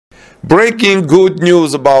Breaking good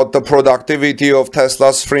news about the productivity of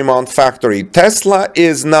Tesla's Fremont factory. Tesla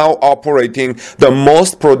is now operating the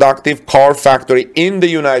most productive car factory in the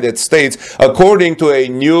United States, according to a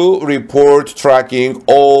new report tracking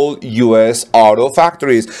all U.S. auto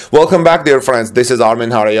factories. Welcome back, dear friends. This is Armen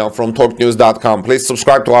Harayan from TalkNews.com. Please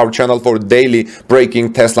subscribe to our channel for daily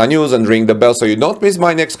breaking Tesla news and ring the bell so you don't miss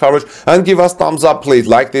my next coverage, and give us thumbs up. Please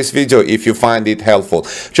like this video if you find it helpful.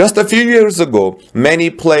 Just a few years ago, many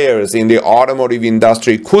players in the automotive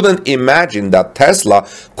industry couldn't imagine that Tesla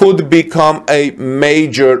could become a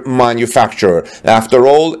major manufacturer. After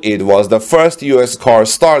all, it was the first US car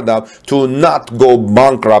startup to not go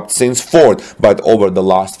bankrupt since Ford. But over the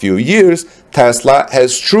last few years, Tesla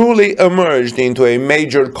has truly emerged into a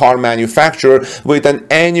major car manufacturer with an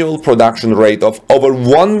annual production rate of over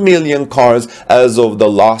 1 million cars as of the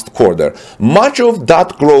last quarter. Much of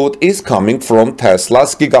that growth is coming from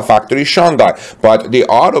Tesla's Gigafactory Shanghai, but the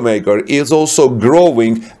automaker is also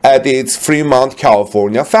growing at its Fremont,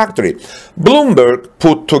 California factory. Bloomberg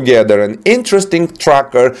put together an interesting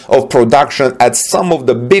tracker of production at some of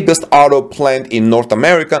the biggest auto plants in North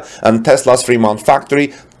America, and Tesla's Fremont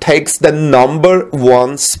factory takes the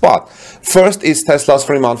 #1 spot. First is Tesla's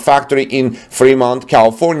Fremont factory in Fremont,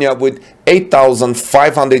 California, with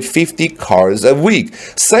 8,550 cars a week.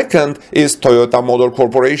 Second is Toyota Motor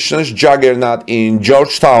Corporation's juggernaut in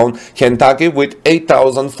Georgetown, Kentucky, with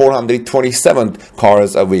 8,427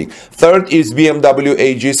 cars a week. Third is BMW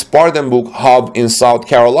AG Spartanburg hub in South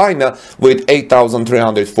Carolina with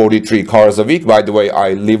 8,343 cars a week. By the way,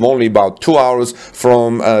 I live only about 2 hours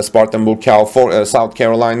from Spartanburg, South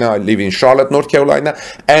Carolina. I live in Charlotte, North Carolina,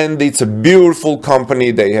 and it's a beautiful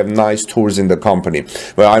company. They have nice tours in the company.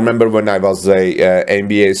 Well, I remember when I was a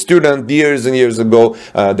MBA student years and years ago,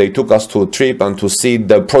 they took us to a trip and to see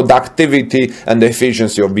the productivity and the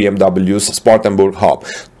efficiency of BMW's Spartanburg hub.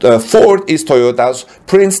 Fourth is Toyota's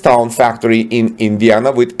Princetown factory in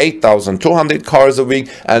Indiana with 8,200 cars a week,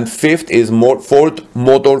 and fifth is Ford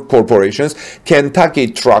Motor Corporation's Kentucky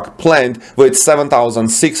truck plant with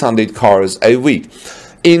 7,600 cars a week.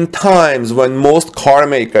 In times when most car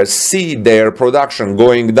makers see their production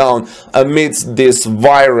going down amidst this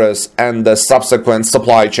virus and the subsequent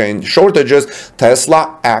supply chain shortages,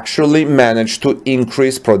 Tesla actually managed to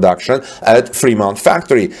increase production at Fremont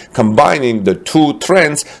factory. Combining the two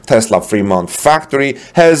trends, Tesla Fremont factory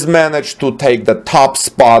has managed to take the top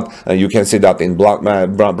spot. You can see that in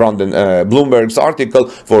Bloomberg's article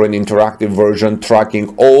for an interactive version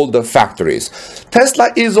tracking all the factories.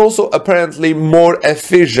 Tesla is also apparently more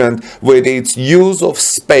efficient with its use of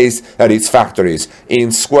space at its factories.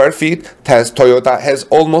 In square feet, Toyota has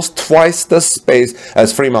almost twice the space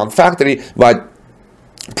as Fremont factory, but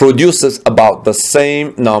produces about the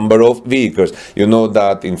same number of vehicles. You know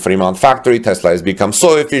that in Fremont factory, Tesla has become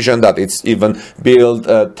so efficient that it's even built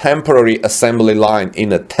a temporary assembly line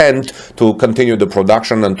in a tent to continue the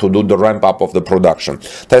production and to do the ramp up of the production.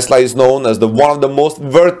 Tesla is known as one of the most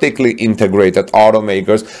vertically integrated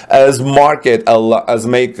automakers, as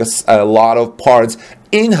makes a lot of parts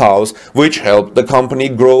in-house, which helped the company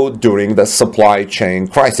grow during the supply chain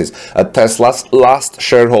crisis. At Tesla's last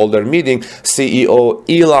shareholder meeting, CEO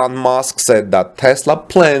Elon Musk said that Tesla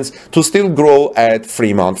plans to still grow at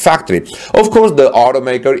Fremont factory. Of course, the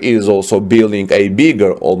automaker is also building a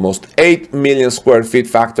bigger, almost 8 million square feet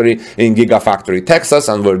factory in Gigafactory, Texas,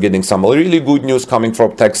 and we're getting some really good news coming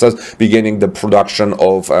from Texas, beginning the production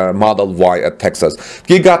of Model Y at Texas.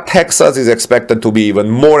 Giga Texas is expected to be even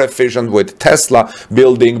more efficient, with Tesla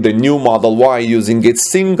building the new Model Y using its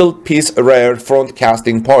single-piece rare front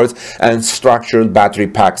casting parts and structured battery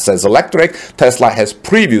pack, says Electrek. Tesla has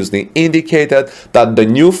previously indicated that the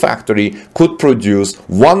new factory could produce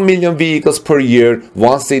 1 million vehicles per year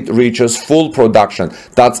once it reaches full production.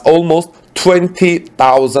 That's almost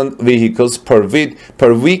 20,000 vehicles per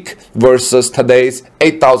week versus today's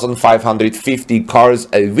 8,550 cars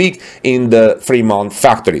a week in the Fremont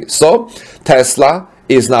factory. So Tesla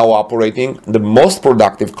is now operating the most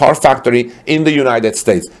productive car factory in the United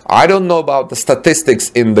States. I don't know about the statistics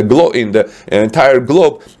in the entire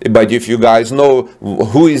globe, but if you guys know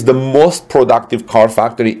who is the most productive car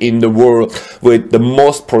factory in the world with the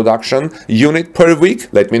most production unit per week,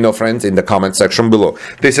 let me know, friends, in the comment section below.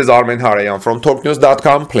 This is Armen Harayan from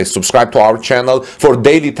TalkNews.com. Please subscribe to our channel for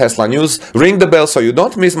daily Tesla news. Ring the bell so you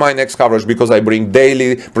don't miss my next coverage, because I bring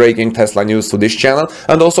daily breaking Tesla news to this channel.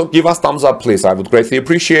 And also give us thumbs up, please. I would greatly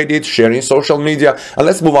appreciate it. Share in social media, and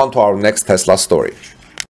let's move on to our next Tesla story.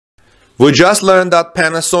 We just learned that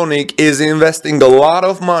Panasonic is investing a lot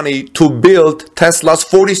of money to build Tesla's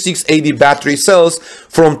 4680 battery cells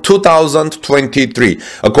from 2023.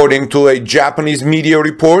 According to a Japanese media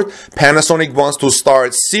report, Panasonic wants to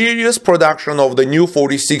start serious production of the new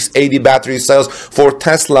 4680 battery cells for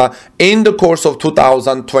Tesla in the course of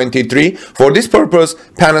 2023. For this purpose,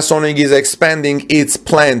 Panasonic is expanding its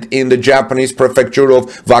plant in the Japanese prefecture of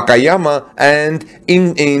Wakayama and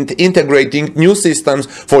integrating new systems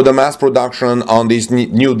for the mass production on these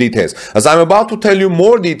new details. As I'm about to tell you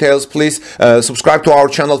more details, please subscribe to our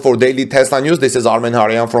channel for daily Tesla news. This is Armen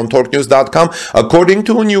Harian from TorqueNews.com. According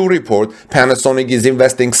to a new report, Panasonic is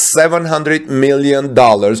investing $700 million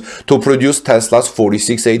to produce Tesla's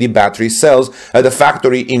 4680 battery cells at a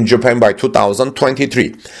factory in Japan by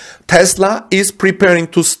 2023. Tesla is preparing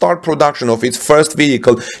to start production of its first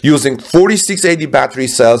vehicle using 4680 battery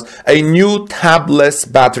cells, a new tabless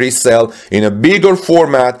battery cell in a bigger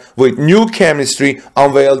format with new chemistry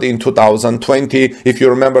unveiled in 2020. If you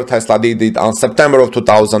remember, Tesla did it on September of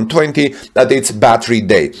 2020 at its Battery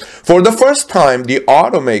Day. For the first time, the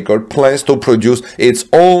automaker plans to produce its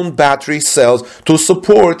own battery cells to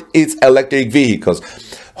support its electric vehicles.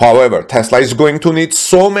 However, Tesla is going to need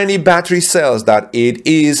so many battery cells that it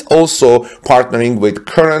is also partnering with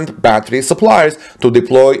current battery suppliers to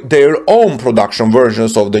deploy their own production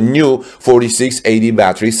versions of the new 4680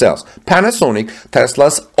 battery cells. Panasonic,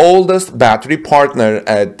 Tesla's oldest battery partner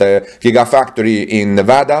at the Gigafactory in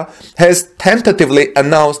Nevada, has tentatively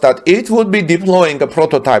announced that it would be deploying a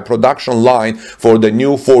prototype production line for the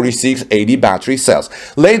new 4680 battery cells.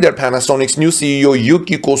 Later, Panasonic's new CEO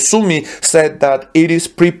Yuki Kosumi said that it is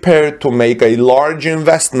prepared to make a large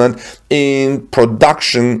investment in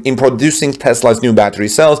producing Tesla's new battery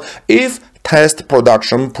cells if test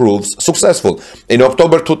production proves successful. In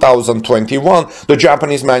October 2021, the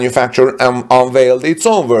Japanese manufacturer unveiled its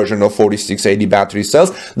own version of 4680 battery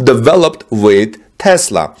cells developed with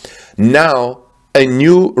Tesla. Now, a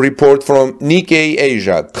new report from Nikkei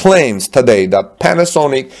Asia claims today that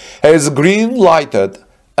Panasonic has green-lighted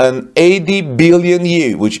an 80 billion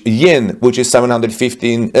yen, which is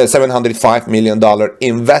 $705 million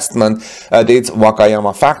investment at its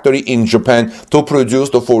Wakayama factory in Japan to produce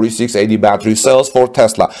the 4680 battery cells for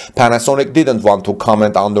Tesla. Panasonic didn't want to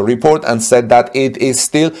comment on the report and said that it is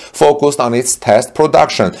still focused on its test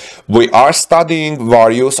production. We are studying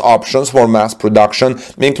various options for mass production,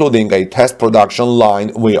 including a test production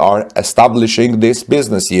line. We are establishing this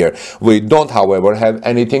business year. We don't, however, have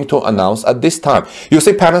anything to announce at this time. You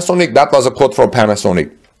see, Panasonic, that was a quote from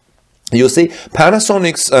Panasonic. You see,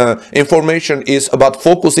 Panasonic's information is about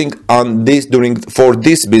focusing on this for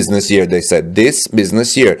this business year. They said this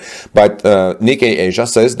business year, but Nikkei Asia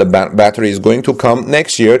says the battery is going to come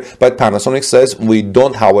next year, but Panasonic says we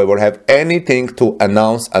don't, however, have anything to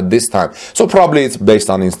announce at this time. So probably it's based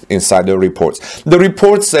on insider reports. The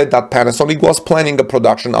report said that Panasonic was planning a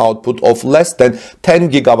production output of less than 10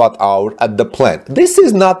 gigawatt hour at the plant. This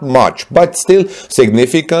is not much, but still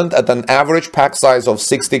significant. At an average pack size of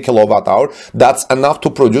 60 kilowatt hour, that's enough to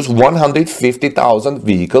produce 150,000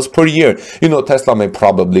 vehicles per year. You know, Tesla may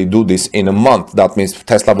probably do this in a month. That means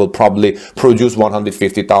Tesla will probably produce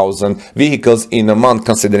 150,000 vehicles in a month,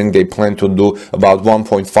 considering they plan to do about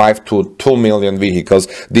 1.5 to 2 million vehicles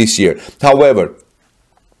this year. However,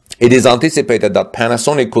 it is anticipated that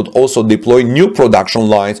Panasonic could also deploy new production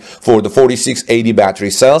lines for the 4680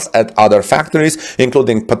 battery cells at other factories,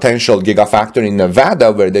 including potential Gigafactory in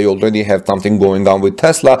Nevada, where they already have something going on with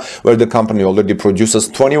Tesla, where the company already produces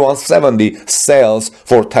 2170 cells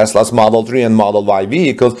for Tesla's Model 3 and Model Y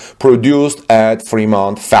vehicles produced at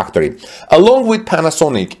Fremont factory. Along with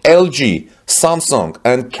Panasonic, LG, Samsung,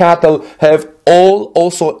 and Cattle have all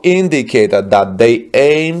also indicated that they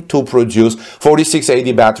aim to produce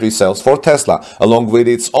 4680 battery cells for Tesla, along with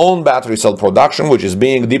its own battery cell production, which is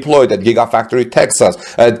being deployed at Gigafactory Texas,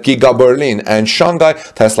 at Giga Berlin, and Shanghai.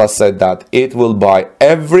 Tesla said that it will buy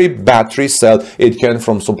every battery cell it can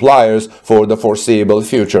from suppliers for the foreseeable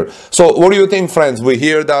future. So what do you think, friends? We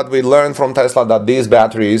hear that, we learn from Tesla that these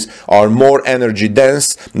batteries are more energy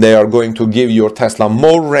dense, they are going to give your Tesla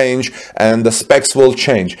more range, and the specs will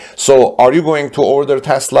change. So are you going to order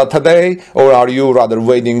Tesla today, or are you rather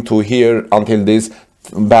waiting to hear until these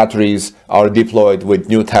batteries are deployed with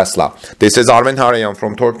new Tesla? This is Armen Harian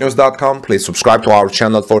from TorqueNews.com. Please subscribe to our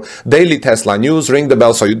channel for daily Tesla news. Ring the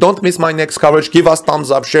bell so you don't miss my next coverage. Give us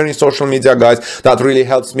thumbs up, share in social media, guys. That really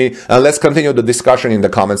helps me. And let's continue the discussion in the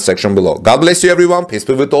comments section below. God bless you, everyone. Peace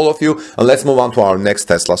be with all of you. And let's move on to our next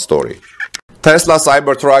Tesla story. Tesla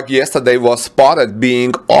Cybertruck yesterday was spotted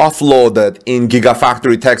being offloaded in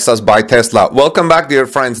Gigafactory, Texas by Tesla. Welcome back, dear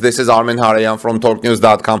friends. This is Armin Harayan from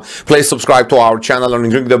TorqueNews.com. Please subscribe to our channel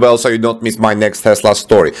and ring the bell so you don't miss my next Tesla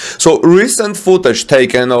story. So recent footage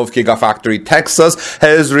taken of Gigafactory, Texas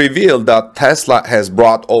has revealed that Tesla has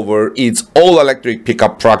brought over its all-electric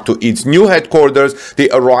pickup truck to its new headquarters.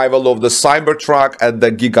 The arrival of the Cybertruck at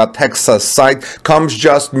the Giga Texas site comes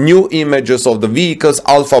just new images of the vehicle's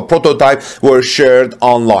alpha prototype were shared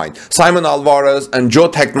online. Simon Alvarez and Joe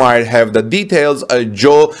Techmeyer have the details.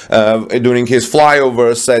 Joe, during his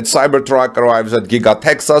flyover, said Cybertruck arrives at Giga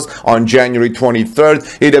Texas on January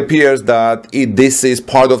 23rd. It appears that this is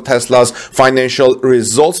part of Tesla's financial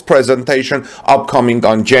results presentation upcoming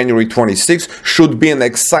on January 26th. Should be an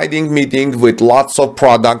exciting meeting with lots of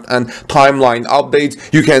product and timeline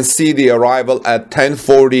updates. You can see the arrival at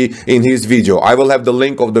 10:40 in his video. I will have the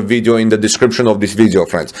link of the video in the description of this video,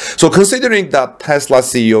 friends. So considering that Tesla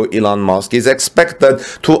CEO Elon Musk is expected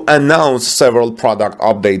to announce several product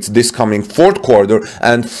updates this coming fourth quarter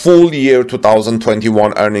and full year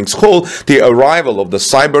 2021 earnings call, the arrival of the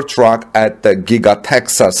Cybertruck at the Giga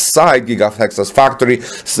Texas site, Giga Texas factory,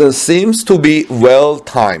 seems to be well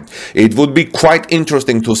timed. It would be quite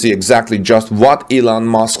interesting to see exactly just what Elon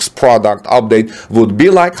Musk's product update would be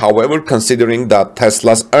like. However, considering that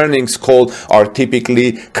Tesla's earnings call are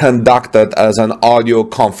typically conducted as an audio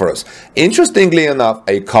conference. Interestingly enough,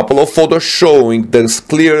 a couple of photos showing the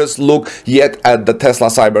clearest look yet at the Tesla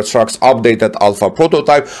Cybertruck's updated alpha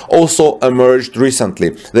prototype also emerged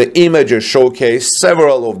recently. The images showcase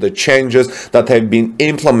several of the changes that have been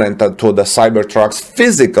implemented to the Cybertruck's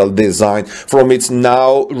physical design, from its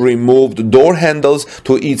now removed door handles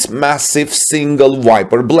to its massive single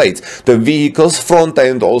wiper blades. The vehicle's front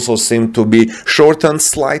end also seemed to be shortened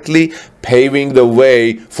slightly, paving the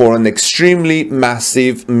way for an extremely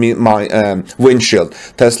massive windshield.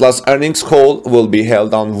 Tesla's earnings call will be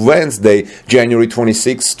held on Wednesday, January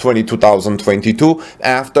 26, 2022,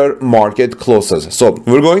 after market closes. So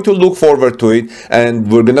we're going to look forward to it,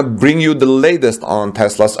 and we're going to bring you the latest on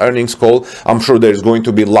Tesla's earnings call. I'm sure there's going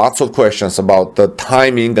to be lots of questions about the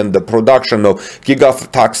timing and the production of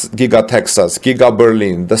Giga Texas, Giga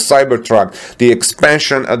Berlin, the Cybertruck, the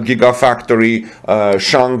expansion at Gigafactory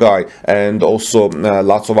Shanghai, and also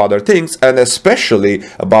lots of other things, and especially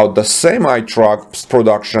about the semi-truck's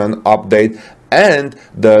production update and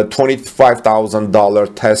the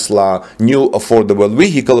 $25,000 Tesla new affordable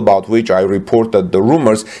vehicle, about which I reported the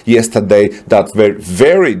rumors yesterday that were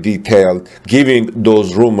very detailed, giving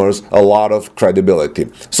those rumors a lot of credibility.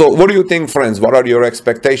 So what do you think, friends? What are your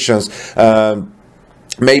expectations?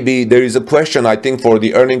 Maybe there is a question, I think, for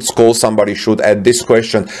the earnings call. Somebody should add this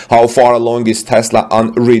question: how far along is Tesla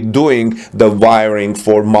on redoing the wiring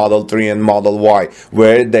for Model 3 and Model Y,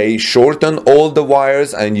 where they shorten all the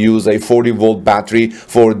wires and use a 40-volt battery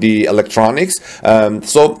for the electronics?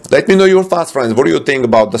 So let me know your thoughts, friends. What do you think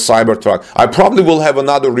about the Cybertruck? I probably will have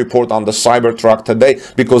another report on the Cybertruck today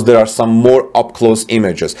because there are some more up-close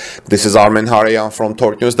images. This is Armin Harayan from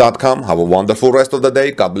TorqueNews.com. Have a wonderful rest of the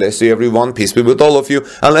day. God bless you, everyone. Peace be with all of you.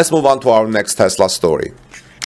 And let's move on to our next Tesla story.